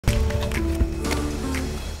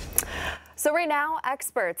So right now,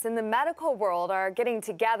 experts in the medical world are getting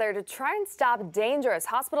together to try and stop dangerous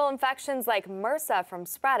hospital infections like MRSA from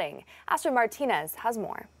spreading. Astrid Martinez has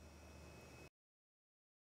more.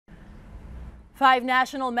 5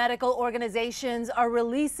 national medical organizations are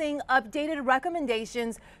releasing updated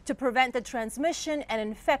recommendations to prevent the transmission and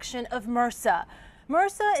infection of MRSA.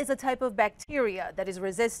 MRSA is a type of bacteria that is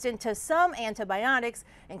resistant to some antibiotics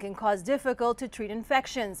and can cause difficult to treat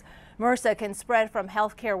infections. MRSA can spread from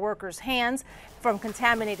healthcare workers' hands, from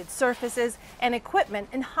contaminated surfaces and equipment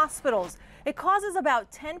in hospitals. It causes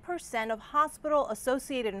about 10% of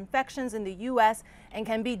hospital-associated infections in the U.S. and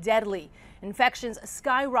can be deadly. Infections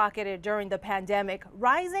skyrocketed during the pandemic,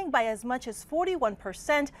 rising by as much as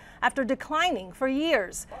 41% after declining for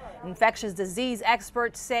years. Infectious disease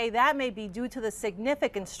experts say that may be due to the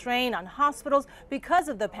significant strain on hospitals because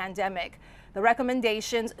of the pandemic. The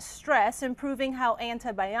recommendations stress improving how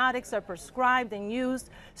antibiotics are prescribed and used,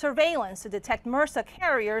 surveillance to detect MRSA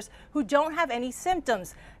carriers who don't have any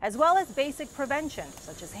symptoms, as well as basic prevention,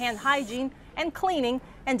 such as hand hygiene and cleaning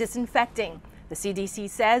and disinfecting. The CDC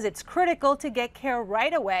says it's critical to get care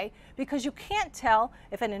right away because you can't tell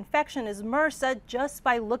if an infection is MRSA just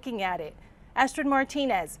by looking at it. Astrid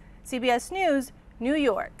Martinez, CBS News, New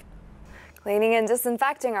York. Cleaning and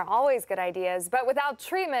disinfecting are always good ideas, but without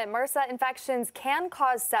treatment, MRSA infections can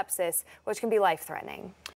cause sepsis, which can be life-threatening.